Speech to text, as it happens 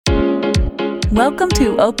Welcome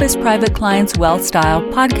to Opus Private Clients Wealth Style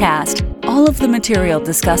Podcast. All of the material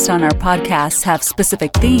discussed on our podcasts have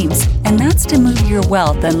specific themes, and that's to move your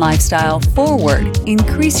wealth and lifestyle forward,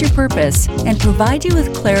 increase your purpose, and provide you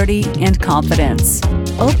with clarity and confidence.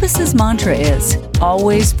 Opus's mantra is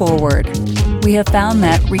always forward. We have found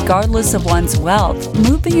that regardless of one's wealth,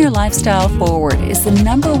 moving your lifestyle forward is the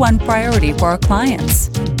number one priority for our clients.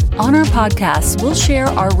 On our podcast, we'll share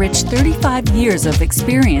our rich 35 years of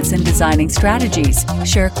experience in designing strategies,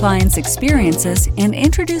 share clients' experiences, and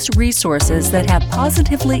introduce resources that have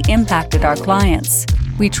positively impacted our clients.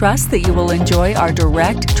 We trust that you will enjoy our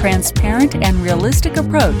direct, transparent, and realistic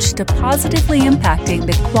approach to positively impacting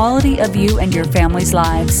the quality of you and your family's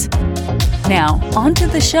lives. Now, on to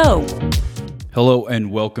the show. Hello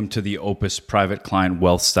and welcome to the Opus Private Client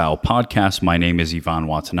Wealth Style Podcast. My name is Ivan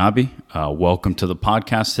Watanabe. Welcome to the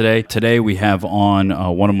podcast today. Today we have on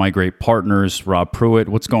one of my great partners, Rob Pruitt.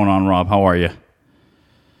 What's going on, Rob? How are you?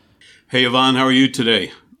 Hey, Ivan. How are you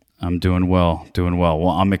today? I'm doing well. Well,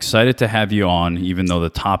 I'm excited to have you on, even though the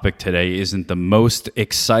topic today isn't the most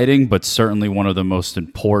exciting, but certainly one of the most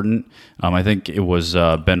important. I think it was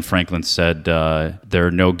Ben Franklin said there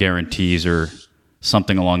are no guarantees or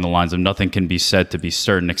something along the lines of nothing can be said to be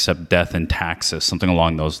certain except death and taxes, something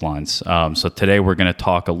along those lines. So today we're going to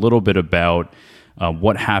talk a little bit about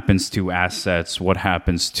what happens to assets, what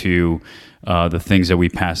happens to the things that we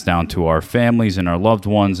pass down to our families and our loved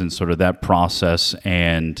ones, and sort of that process,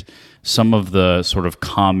 and some of the sort of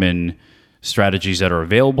common strategies that are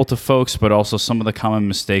available to folks, but also some of the common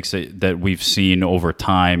mistakes that we've seen over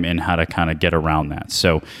time and how to kind of get around that.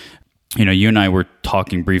 So, you know, you and I were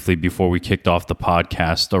talking briefly before we kicked off the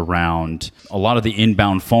podcast around a lot of the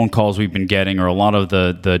inbound phone calls we've been getting, or a lot of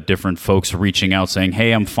the different folks reaching out saying,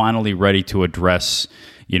 hey, I'm finally ready to address,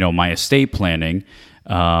 you know, my estate planning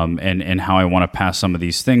and how I want to pass some of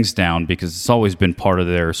these things down, because it's always been part of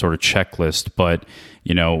their sort of checklist. But,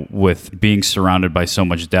 you know, with being surrounded by so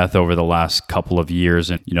much death over the last couple of years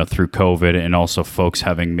and, you know, through COVID, and also folks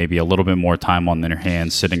having maybe a little bit more time on their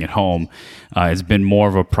hands sitting at home, it's been more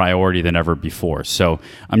of a priority than ever before. So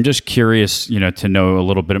I'm just curious, you know, to know a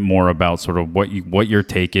little bit more about sort of what your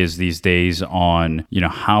take is these days on, you know,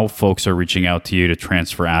 how folks are reaching out to you to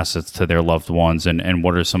transfer assets to their loved ones, and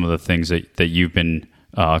what are some of the things that you've been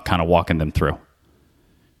kind of walking them through.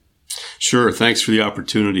 Sure. Thanks for the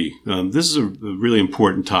opportunity. This is a really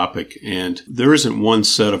important topic, and there isn't one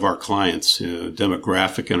set of our clients,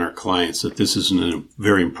 demographic in our clients, that this isn't a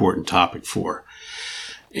very important topic for.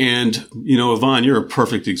 And, you know, Ivan, you're a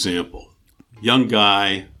perfect example. Young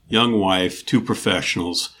guy, young wife, two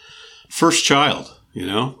professionals, first child, you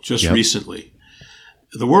know, just recently.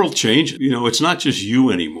 The world changed. You know, it's not just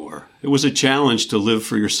you anymore. It was a challenge to live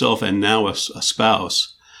for yourself and now a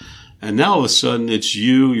spouse. And now all of a sudden it's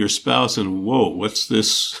you, your spouse, and whoa, what's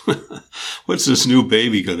this? What's this new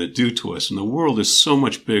baby going to do to us? And the world is so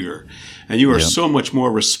much bigger, and you are so much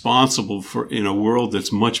more responsible for in a world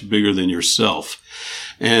that's much bigger than yourself.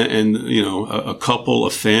 And you know, a couple, a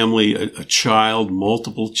family, a child,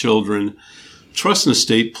 multiple children. Trust and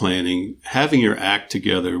estate planning, having your act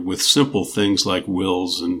together with simple things like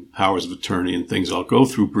wills and powers of attorney and things I'll go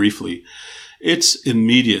through briefly. It's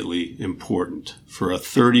immediately important for a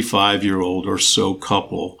 35-year-old or so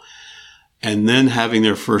couple, and then having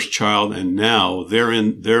their first child, and now they're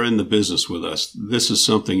in the business with us. This is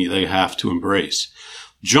something they have to embrace.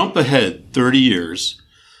 Jump ahead 30 years.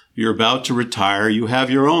 You're about to retire. You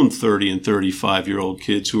have your own 30 and 35-year-old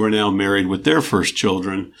kids who are now married with their first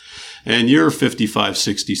children, and you're 55,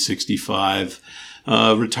 60, 65,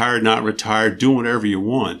 retired, not retired, doing whatever you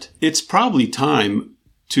want. It's probably time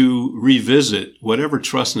to revisit whatever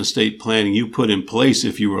trust and estate planning you put in place,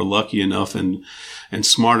 if you were lucky enough and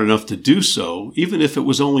smart enough to do so, even if it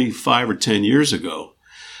was only 5 or 10 years ago.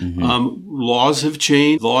 Mm-hmm. Laws have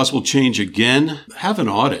changed. Laws will change again. Have an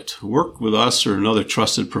audit. Work with us or another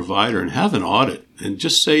trusted provider and have an audit, and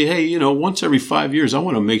just say, hey, you know, once every 5 years, I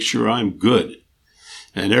want to make sure I'm good.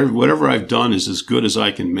 And whatever I've done is as good as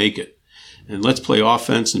I can make it. And let's play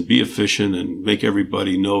offense and be efficient and make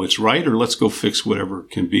everybody know it's right, or let's go fix whatever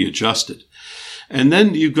can be adjusted. And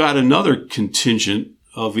then you've got another contingent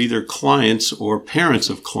of either clients or parents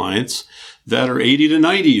of clients that are 80 to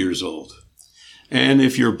 90 years old. And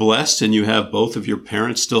if you're blessed and you have both of your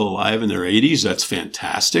parents still alive in their 80s, that's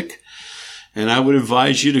fantastic. And I would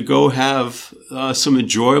advise you to go have some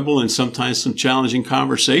enjoyable and sometimes some challenging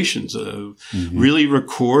conversations. Really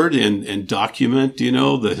record and document, you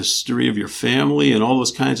know, the history of your family and all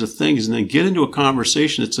those kinds of things. And then get into a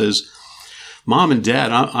conversation that says, Mom and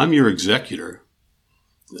Dad, I'm your executor.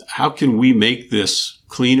 How can we make this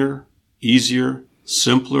cleaner, easier,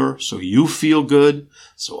 simpler, so you feel good,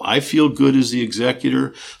 so I feel good as the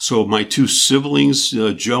executor, so my two siblings,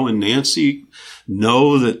 Joe and Nancy,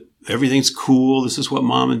 know that everything's cool. This is what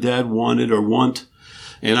mom and dad wanted or want.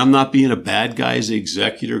 And I'm not being a bad guy as the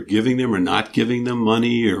executor, giving them or not giving them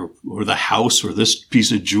money or the house or this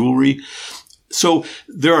piece of jewelry. So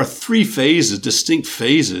there are three phases, distinct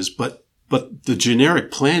phases, but the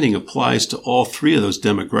generic planning applies to all three of those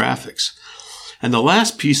demographics. And the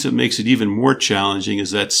last piece that makes it even more challenging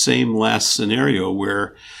is that same last scenario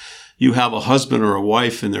where you have a husband or a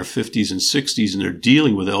wife in their 50s and 60s and they're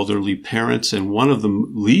dealing with elderly parents and one of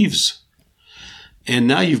them leaves. And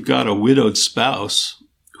now you've got a widowed spouse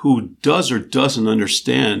who does or doesn't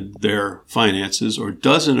understand their finances or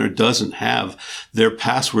doesn't have their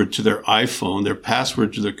password to their iPhone, their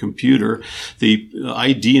password to their computer, the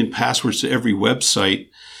ID and passwords to every website.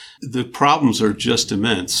 The problems are just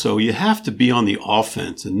immense. So you have to be on the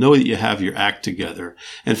offense and know that you have your act together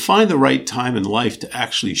and find the right time in life to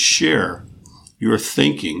actually share your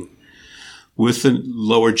thinking with the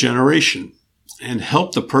lower generation and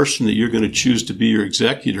help the person that you're going to choose to be your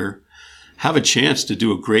executor have a chance to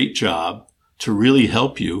do a great job, to really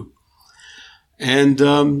help you. And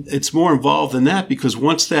it's more involved than that because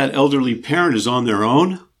once that elderly parent is on their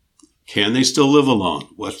own, can they still live alone?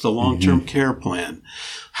 What's the long-term care plan?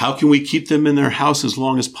 How can we keep them in their house as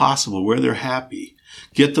long as possible where they're happy?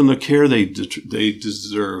 Get them the care they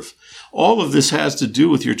deserve. All of this has to do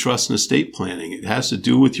with your trust and estate planning. It has to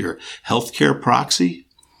do with your healthcare proxy.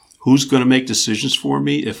 Who's going to make decisions for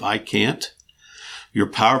me if I can't? Your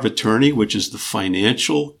power of attorney, which is the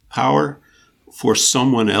financial power for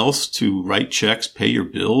someone else to write checks, pay your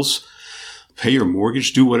bills, pay your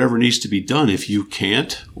mortgage, do whatever needs to be done if you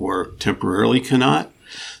can't or temporarily cannot.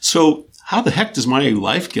 So how the heck does my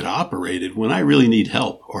life get operated when I really need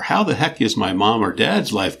help? Or how the heck is my mom or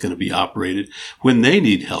dad's life going to be operated when they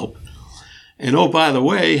need help? And oh, by the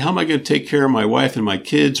way, how am I going to take care of my wife and my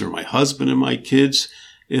kids or my husband and my kids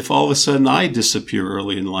if all of a sudden I disappear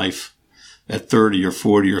early in life at 30 or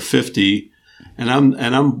 40 or 50? And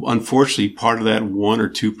I'm unfortunately part of that 1 or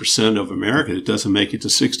 2% of America that doesn't make it to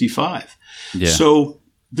 65. Yeah. So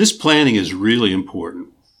this planning is really important.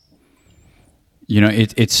 You know,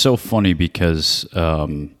 it's so funny because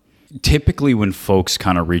typically when folks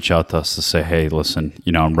kind of reach out to us to say, hey, listen,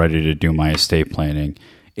 you know, I'm ready to do my estate planning,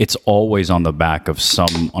 it's always on the back of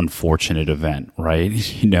some unfortunate event, right?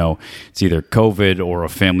 You know, it's either COVID or a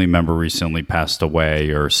family member recently passed away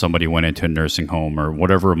or somebody went into a nursing home or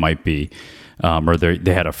whatever it might be. Or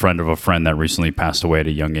they had a friend of a friend that recently passed away at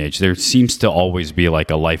a young age. There seems to always be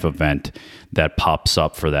like a life event that pops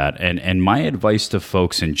up for that. And my advice to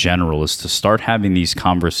folks in general is to start having these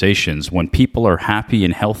conversations when people are happy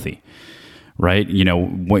and healthy, right? You know,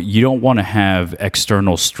 what you don't want to have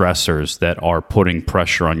external stressors that are putting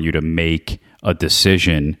pressure on you to make a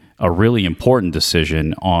decision, a really important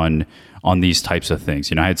decision on these types of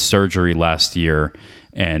things. You know, I had surgery last year,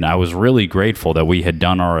 and I was really grateful that we had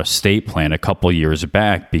done our estate plan a couple years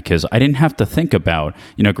back because I didn't have to think about,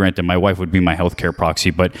 you know, granted, my wife would be my healthcare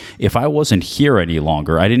proxy, but if I wasn't here any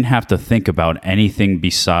longer, I didn't have to think about anything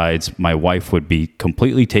besides my wife would be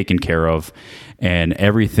completely taken care of, and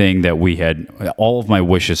everything that we had, all of my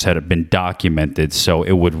wishes had been documented, so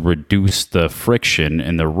it would reduce the friction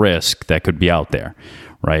and the risk that could be out there,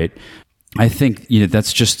 right? I think, you know,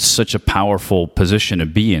 that's just such a powerful position to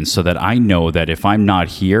be in, so that I know that if I'm not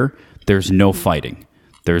here, there's no fighting.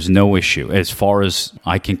 There's no issue as far as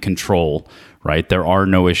I can control, right? There are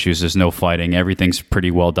no issues. There's no fighting. Everything's pretty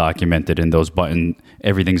well documented, and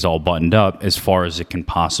everything's all buttoned up as far as it can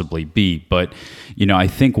possibly be. But, you know, I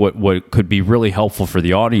think what could be really helpful for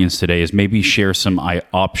the audience today is maybe share some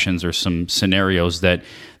options or some scenarios that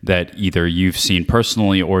either you've seen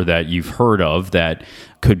personally or that you've heard of that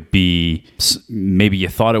could be, maybe you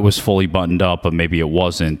thought it was fully buttoned up, but maybe it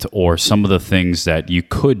wasn't, or some of the things that you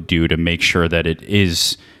could do to make sure that it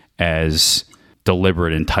is as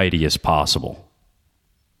deliberate and tidy as possible.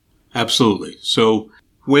 Absolutely. So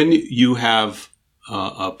when you have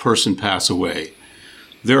a person pass away,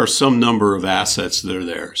 there are some number of assets that are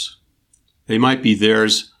theirs. They might be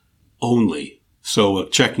theirs only. So a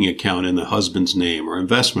checking account in the husband's name or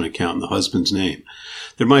investment account in the husband's name.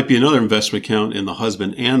 There might be another investment account in the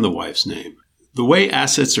husband and the wife's name. The way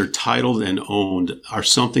assets are titled and owned are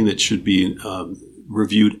something that should be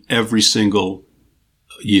reviewed every single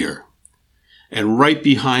year. And right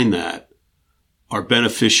behind that are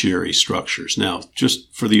beneficiary structures. Now,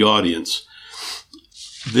 just for the audience,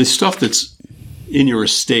 the stuff that's in your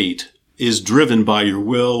estate is driven by your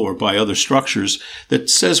will or by other structures that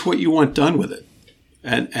says what you want done with it.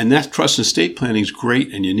 And that trust and estate planning is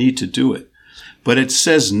great, and you need to do it. but it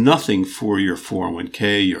says nothing for your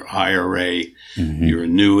 401k, your IRA, your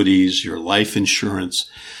annuities, your life insurance.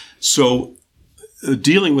 So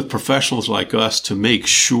dealing with professionals like us to make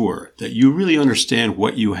sure that you really understand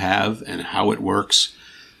what you have and how it works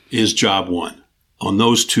is job one on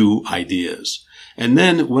those two ideas. And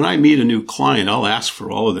then when I meet a new client, I'll ask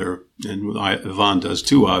for all of their, and Yvonne does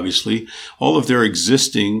too, obviously, all of their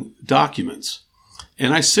existing documents.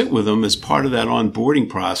 And I sit with them as part of that onboarding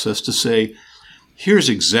process to say, here's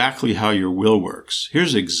exactly how your will works.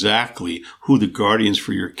 Here's exactly who the guardians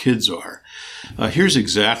for your kids are. Here's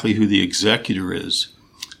exactly who the executor is.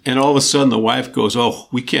 And all of a sudden the wife goes, oh,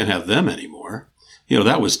 we can't have them anymore. You know,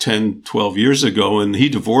 that was 10, 12 years ago, and he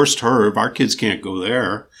divorced her. Our kids can't go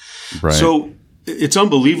there. Right. So it's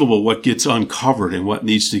unbelievable what gets uncovered and what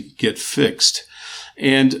needs to get fixed.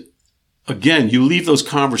 And again, you leave those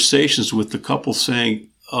conversations with the couple saying,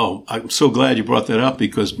 oh, I'm so glad you brought that up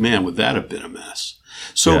because, man, would that have been a mess?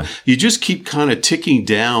 So you just keep kind of ticking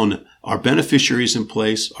down, are beneficiaries in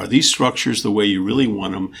place? Are these structures the way you really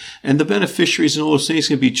want them? And the beneficiaries and all those things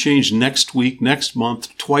can be changed next week, next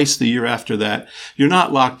month, twice the year after that. You're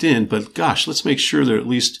not locked in, but gosh, let's make sure they're at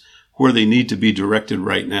least where they need to be directed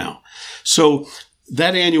right now. So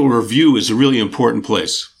that annual review is a really important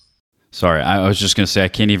place. Sorry, I was just going to say, I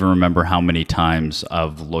can't even remember how many times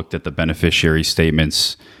I've looked at the beneficiary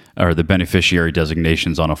statements or the beneficiary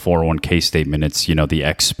designations on a 401k statement. It's, you know, the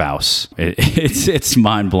ex-spouse. It's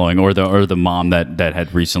mind-blowing, or the mom that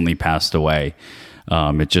had recently passed away.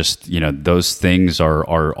 It just, you know, those things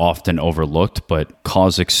are often overlooked, but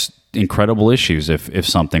cause incredible issues if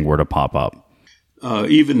something were to pop up.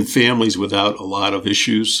 Even families without a lot of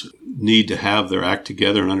issues need to have their act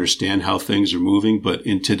together and understand how things are moving. But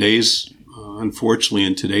in today's, unfortunately,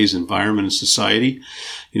 in today's environment and society,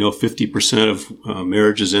 you know, 50% of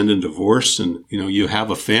marriages end in divorce. And, you know, you have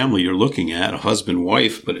a family you're looking at, a husband,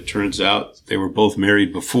 wife, but it turns out they were both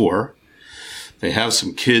married before. They have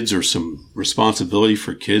some kids or some responsibility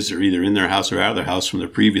for kids. They're either in their house or out of their house from their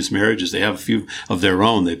previous marriages. They have a few of their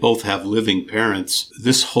own. They both have living parents.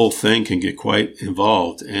 This whole thing can get quite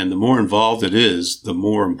involved. And the more involved it is, the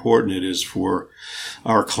more important it is for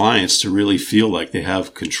our clients to really feel like they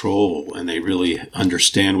have control and they really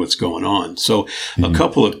understand what's going on. So a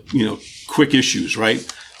couple of, you know, quick issues, right?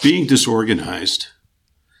 Being disorganized,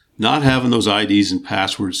 not having those IDs and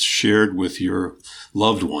passwords shared with your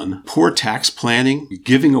loved one, poor tax planning,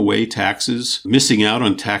 giving away taxes, missing out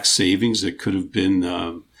on tax savings that could have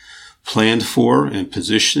been planned for and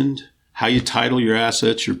positioned, how you title your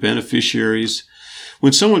assets, your beneficiaries.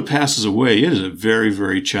 When someone passes away, it is a very,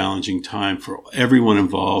 very challenging time for everyone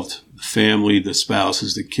involved, the family, the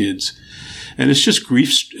spouses, the kids. And it's just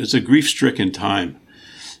it's a grief-stricken time.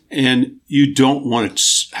 And you don't want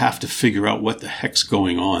to have to figure out what the heck's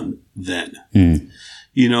going on then.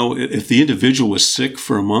 You know, if the individual was sick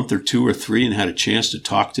for a month or 2 or 3 and had a chance to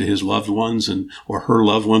talk to his loved ones or her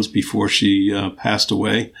loved ones before she passed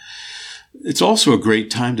away, it's also a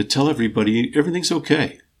great time to tell everybody everything's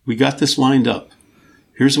okay. We got this lined up.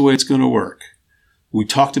 Here's the way it's going to work. We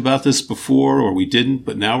talked about this before or we didn't,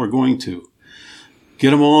 but now we're going to.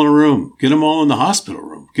 Get them all in a room. Get them all in the hospital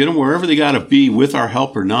room. Get them wherever they got to be with our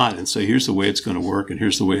help or not and say, here's the way it's going to work and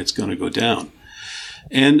here's the way it's going to go down.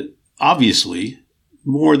 And obviously,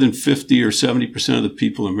 more than 50 or 70% of the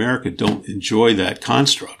people in America don't enjoy that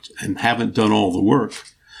construct and haven't done all the work,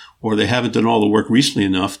 or they haven't done all the work recently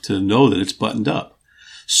enough to know that it's buttoned up.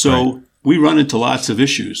 So we run into lots of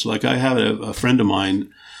issues. Like I have a friend of mine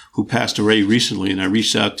who passed away recently, and I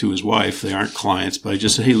reached out to his wife. They aren't clients, but I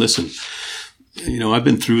just said, hey, listen, you know, I've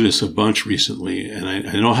been through this a bunch recently, and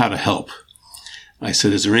I know how to help. I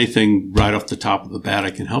said, is there anything right off the top of the bat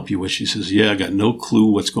I can help you with? She says, yeah, I got no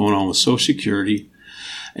clue what's going on with Social Security.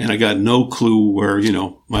 And I got no clue where, you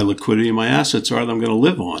know, my liquidity and my assets are that I'm going to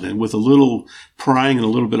live on. And with a little prying and a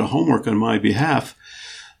little bit of homework on my behalf,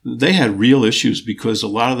 they had real issues because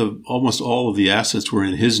almost all of the assets were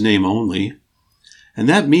in his name only. And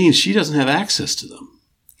that means she doesn't have access to them.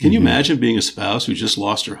 Can you imagine being a spouse who just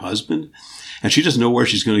lost her husband and she doesn't know where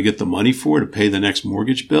she's going to get the money to pay the next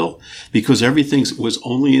mortgage bill because everything was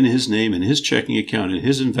only in his name, in his checking account, in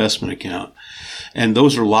his investment account. And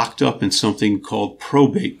those are locked up in something called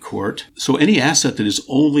probate court. So any asset that is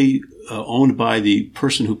only owned by the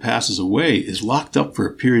person who passes away is locked up for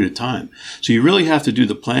a period of time. So you really have to do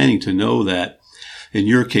the planning to know that in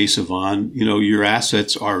your case, Yvonne, you know, your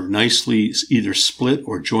assets are nicely either split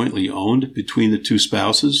or jointly owned between the two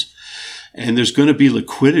spouses. And there's going to be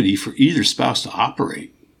liquidity for either spouse to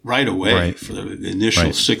operate. right away Right. for the initial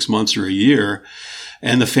Right. 6 months or a year.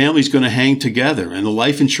 And the family's going to hang together, and the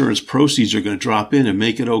life insurance proceeds are going to drop in and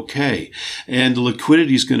make it okay. And the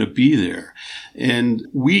liquidity is going to be there. And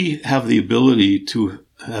we have the ability to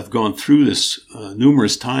have gone through this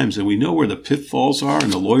numerous times, and we know where the pitfalls are,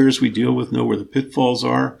 and the lawyers we deal with know where the pitfalls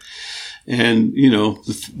are. And, you know,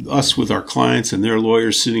 us with our clients and their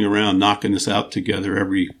lawyers sitting around knocking this out together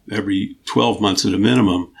every 12 months at a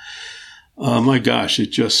minimum. My gosh, it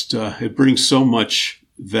just, it brings so much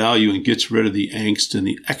value and gets rid of the angst and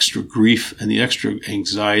the extra grief and the extra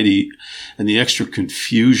anxiety and the extra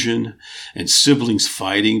confusion and siblings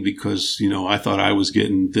fighting because, you know, I thought I was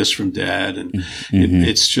getting this from dad. And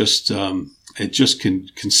it's just, it just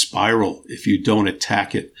can spiral if you don't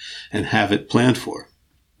attack it and have it planned for.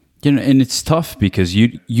 You know, and it's tough because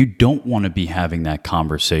you don't want to be having that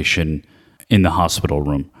conversation in the hospital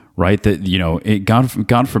room, right? That, you know,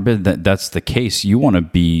 God forbid that that's the case. You want to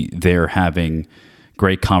be there having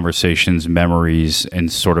great conversations, memories,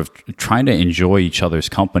 and sort of trying to enjoy each other's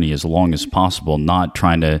company as long as possible, not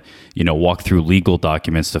trying to, you know, walk through legal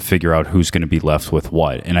documents to figure out who's going to be left with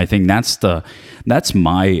what. And I think that's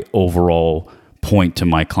my overall point to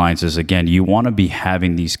my clients is, again, you want to be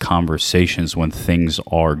having these conversations when things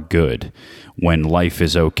are good, when life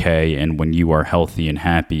is okay, and when you are healthy and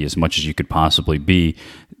happy as much as you could possibly be,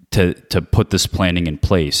 to put this planning in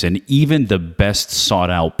place. And even the best sought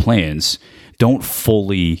out plans don't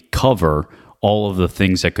fully cover all of the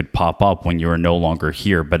things that could pop up when you're no longer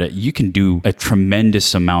here. But you can do a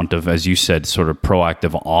tremendous amount of, as you said, sort of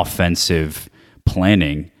proactive offensive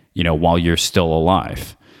planning, you know, while you're still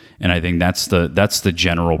alive. And I think that's the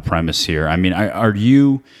general premise here. I mean, are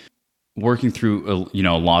you working through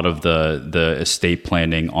a lot of the estate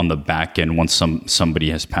planning on the back end once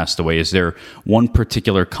somebody has passed away? Is there one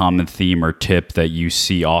particular common theme or tip that you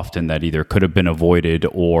see often that either could have been avoided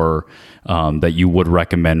or that you would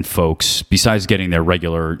recommend folks, besides getting their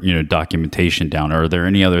regular documentation down? Are there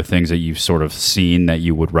any other things that you've sort of seen that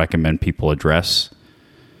you would recommend people address?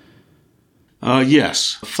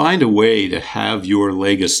 Yes. Find a way to have your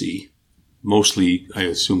legacy, mostly, I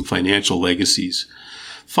assume, financial legacies.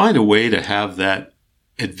 Find a way to have that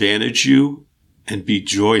advantage you and be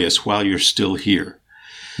joyous while you're still here.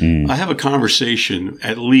 I have a conversation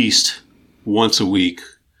at least once a week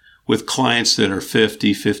with clients that are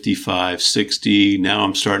 50, 55, 60. Now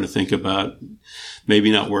I'm starting to think about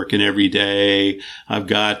maybe not working every day. I've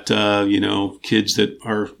got, kids that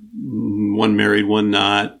are one married, one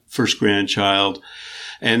not, first grandchild.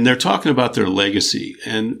 And they're talking about their legacy.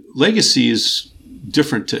 And legacy is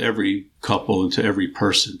different to every couple and to every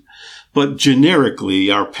person. But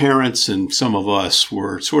generically, our parents and some of us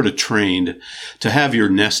were sort of trained to have your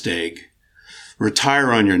nest egg,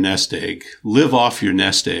 retire on your nest egg, live off your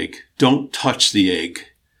nest egg, don't touch the egg,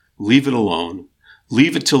 leave it alone,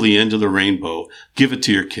 leave it till the end of the rainbow, give it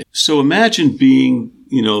to your kid. So imagine being,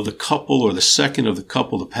 the couple or the second of the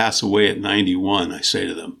couple to pass away at 91, I say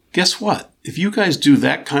to them. Guess what? If you guys do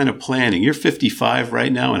that kind of planning, you're 55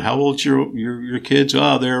 right now, and how old's your kids?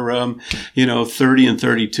 Oh, they're, 30 and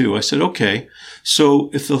 32. I said, okay. So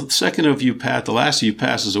if the second of you, the last of you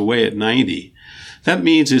passes away at 90, that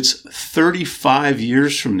means it's 35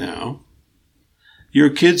 years from now. Your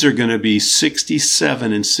kids are going to be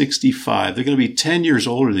 67 and 65. They're going to be 10 years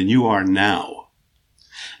older than you are now.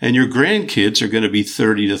 And your grandkids are going to be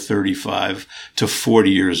 30 to 35 to 40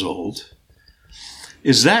 years old.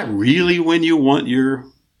 Is that really when you want your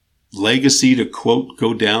legacy to, quote,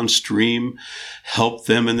 go downstream, help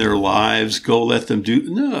them in their lives, go let them do?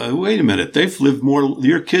 No, wait a minute. They've lived more.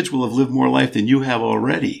 Your kids will have lived more life than you have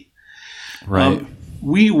already. Right.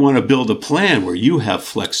 We want to build a plan where you have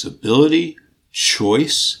flexibility,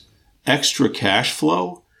 choice, extra cash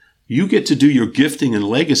flow. You get to do your gifting and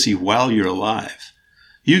legacy while you're alive.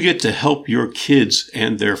 You get to help your kids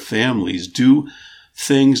and their families do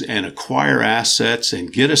things and acquire assets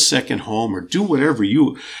and get a second home or do whatever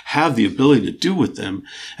you have the ability to do with them.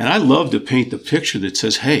 And I love to paint the picture that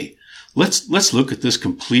says, hey, let's look at this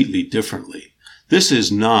completely differently. This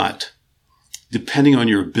is not, depending on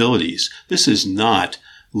your abilities, this is not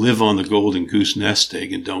live on the golden goose nest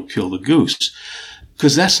egg and don't kill the goose,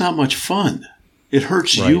 because that's not much fun. It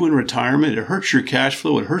hurts you in retirement. It hurts your cash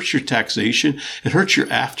flow. It hurts your taxation. It hurts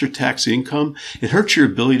your after-tax income. It hurts your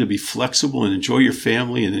ability to be flexible and enjoy your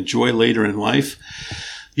family and enjoy later in life.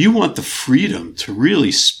 You want the freedom to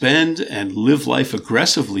really spend and live life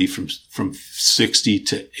aggressively from 60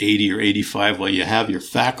 to 80 or 85 while you have your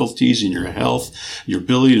faculties and your health, your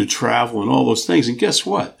ability to travel and all those things. And guess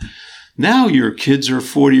what? Now your kids are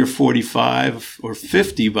 40 or 45 or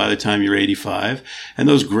 50 by the time you're 85, and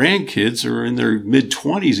those grandkids are in their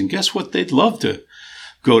mid-20s, and guess what? They'd love to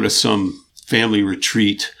go to some family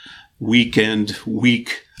retreat, weekend,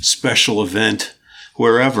 week, special event,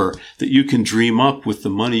 wherever, that you can dream up with the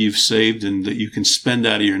money you've saved and that you can spend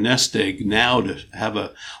out of your nest egg now to have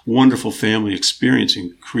a wonderful family experience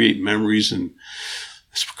and create memories and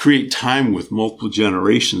create time with multiple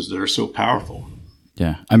generations that are so powerful.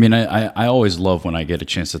 Yeah. I mean, I always love when I get a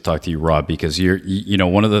chance to talk to you, Rob, because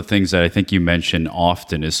one of the things that I think you mention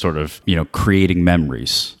often is sort of, creating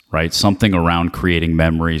memories, right? Something around creating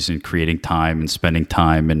memories and creating time and spending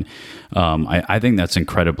time. And I think that's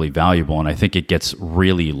incredibly valuable. And I think it gets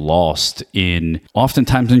really lost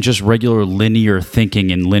oftentimes in just regular linear thinking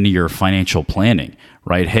and linear financial planning,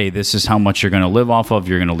 right? Hey, this is how much you're going to live off of.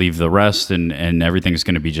 You're going to leave the rest and everything's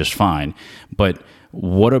going to be just fine. But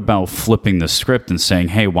what about flipping the script and saying,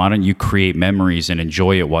 hey, why don't you create memories and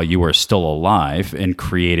enjoy it while you are still alive and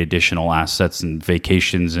create additional assets and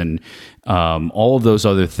vacations and all of those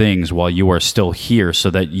other things while you are still here, so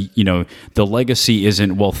that, the legacy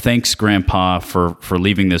isn't, well, thanks, Grandpa, for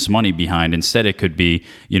leaving this money behind. Instead, it could be,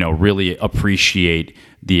 really appreciate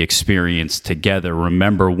the experience together.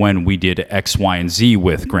 Remember when we did X, Y, and Z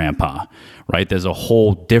with Grandpa, right? There's a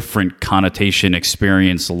whole different connotation,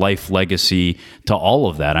 experience, life legacy to all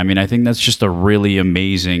of that. I mean, I think that's just a really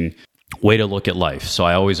amazing way to look at life. So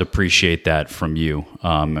I always appreciate that from you.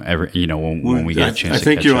 When we get a chance. I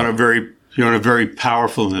think you're on a very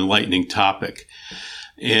powerful and enlightening topic.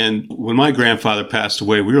 And when my grandfather passed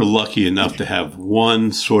away, we were lucky enough to have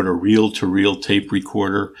one sort of reel-to-reel tape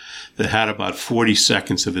recorder that had about 40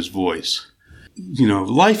 seconds of his voice.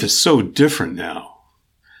 Life is so different now.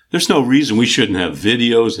 There's no reason we shouldn't have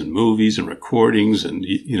videos and movies and recordings and,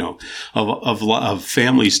 of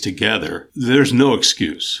families together. There's no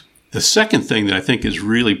excuse. The second thing that I think is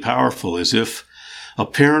really powerful is if a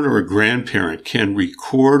parent or a grandparent can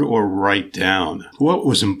record or write down what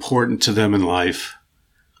was important to them in life,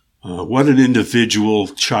 what an individual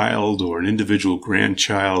child or an individual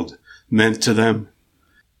grandchild meant to them.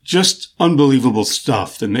 Just unbelievable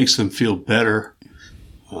stuff that makes them feel better,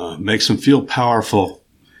 makes them feel powerful,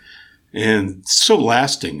 and so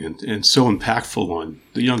lasting and so impactful on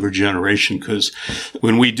the younger generation. Because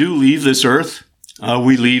when we do leave this earth,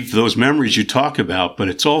 we leave those memories you talk about, but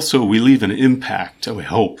it's also we leave an impact, we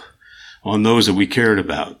hope, on those that we cared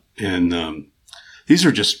about. And these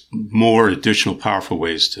are just more additional powerful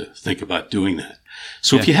ways to think about doing that.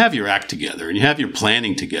 So if you have your act together and you have your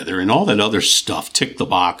planning together and all that other stuff, tick the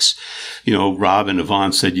box, Rob and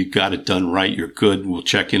Yvonne said you got it done right, you're good, we'll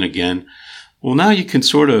check in again. Well, now you can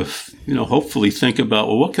sort of, hopefully think about,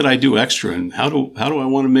 well, what could I do extra and how do I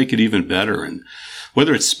want to make it even better? And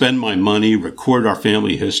whether it's spend my money, record our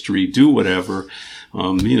family history, do whatever,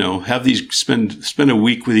 have these spend a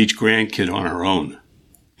week with each grandkid on our own,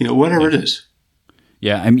 whatever it is.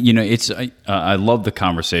 Yeah, I mean, I love the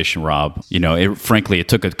conversation, Rob. Frankly, it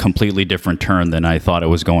took a completely different turn than I thought it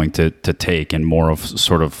was going to take, and more of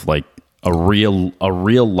sort of like a real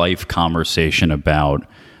life conversation about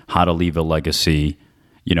how to leave a legacy.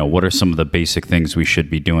 What are some of the basic things we should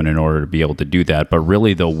be doing in order to be able to do that? But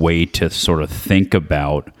really the way to sort of think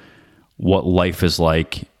about what life is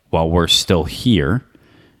like while we're still here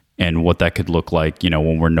and what that could look like,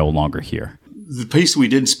 when we're no longer here. The piece we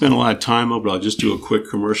didn't spend a lot of time on, but I'll just do a quick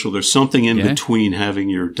commercial. There's something in between having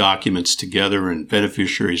your documents together and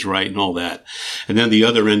beneficiaries right and all that. And then the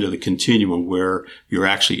other end of the continuum where you're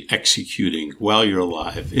actually executing while you're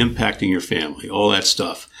alive, impacting your family, all that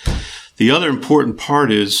stuff. The other important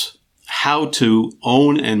part is how to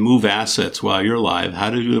own and move assets while you're alive,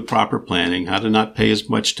 how to do the proper planning, how to not pay as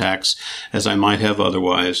much tax as I might have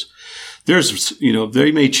otherwise.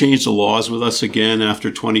 They may change the laws with us again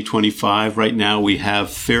after 2025. Right now, we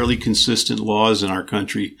have fairly consistent laws in our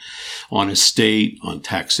country on estate, on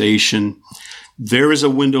taxation. There is a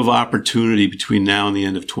window of opportunity between now and the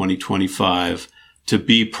end of 2025 to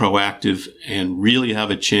be proactive and really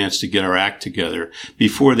have a chance to get our act together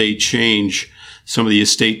before they change some of the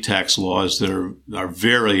estate tax laws that are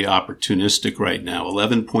very opportunistic right now.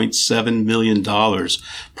 $11.7 million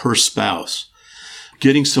per spouse.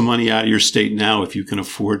 Getting some money out of your estate now if you can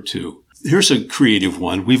afford to. Here's a creative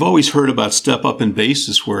one. We've always heard about step up in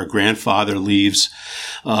basis where a grandfather leaves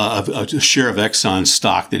a share of Exxon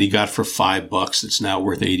stock that he got for $5 that's now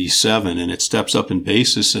worth $87, and it steps up in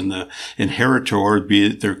basis, and the inheritor, be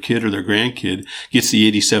it their kid or their grandkid, gets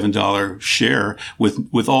the $87 share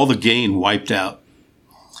with all the gain wiped out.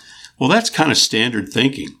 Well, that's kind of standard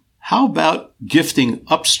thinking. How about gifting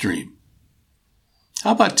upstream?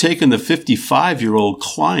 How about taking the 55-year-old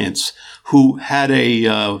clients who had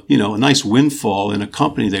a nice windfall in a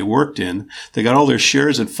company they worked in? They got all their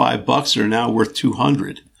shares at $5 that are now worth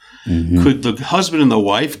 $200. Mm-hmm. Could the husband and the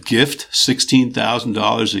wife gift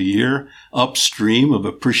 $16,000 a year upstream of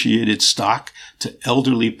appreciated stock to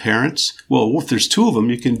elderly parents? Well, if there's two of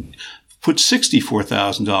them, you can put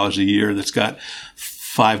 $64,000 a year that's got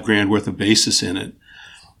 $5,000 worth of basis in it.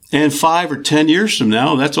 And 5 or 10 years from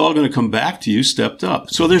now, that's all going to come back to you stepped up.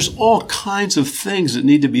 So there's all kinds of things that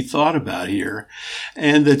need to be thought about here.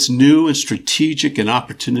 And that's new and strategic and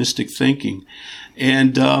opportunistic thinking.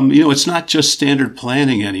 And, it's not just standard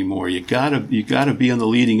planning anymore. You gotta be on the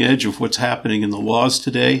leading edge of what's happening in the laws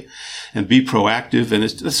today and be proactive.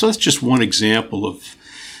 And so that's just one example of,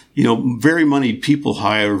 very moneyed people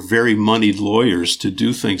hire very moneyed lawyers to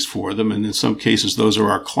do things for them. And in some cases, those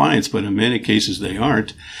are our clients, but in many cases, they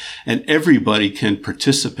aren't. And everybody can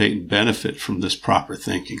participate and benefit from this proper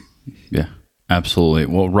thinking. Yeah, absolutely.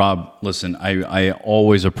 Well, Rob, listen, I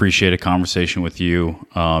always appreciate a conversation with you.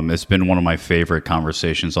 It's been one of my favorite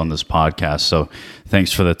conversations on this podcast. So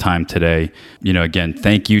thanks for the time today. Again,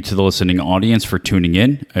 thank you to the listening audience for tuning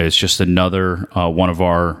in. It's just another one of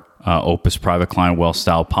our Opus Private Client Wealth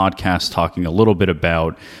Style podcast, talking a little bit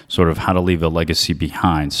about sort of how to leave a legacy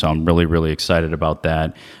behind. So I'm really, really excited about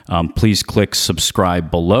that. Please click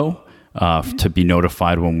subscribe below to be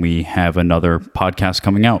notified when we have another podcast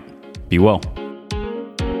coming out. Be well.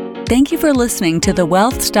 Thank you for listening to the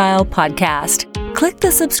Wealth Style Podcast. Click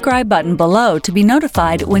the subscribe button below to be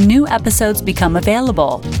notified when new episodes become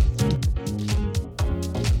available.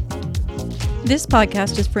 This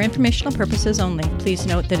podcast is for informational purposes only. Please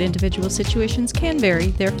note that individual situations can vary,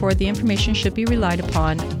 therefore the information should be relied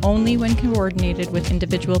upon only when coordinated with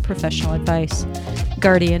individual professional advice.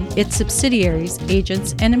 Guardian, its subsidiaries,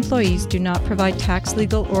 agents, and employees do not provide tax,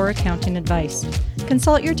 legal, or accounting advice.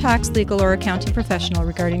 Consult your tax, legal, or accounting professional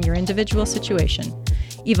regarding your individual situation.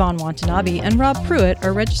 Yvonne Watanabe and Rob Pruitt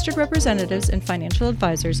are registered representatives and financial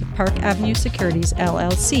advisors of Park Avenue Securities,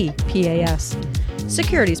 LLC, PAS.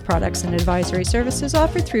 Securities products and advisory services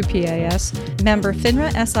offered through PAS, member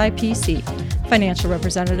FINRA SIPC. Financial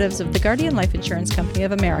representatives of the Guardian Life Insurance Company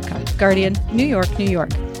of America, Guardian, New York, New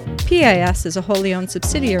York. PAS is a wholly owned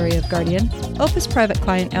subsidiary of Guardian. Opus Private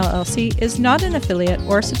Client LLC is not an affiliate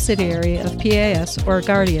or subsidiary of PAS or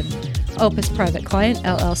Guardian. Opus Private Client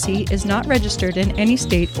LLC is not registered in any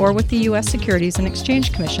state or with the U.S. Securities and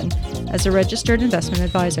Exchange Commission as a registered investment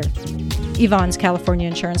advisor. Yvonne's California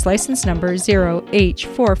Insurance License Number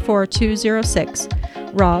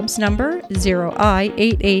 0H44206. Rob's number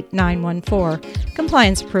 0I88914.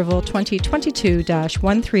 Compliance Approval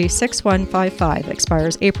 2022-136155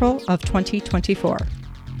 expires April of 2024.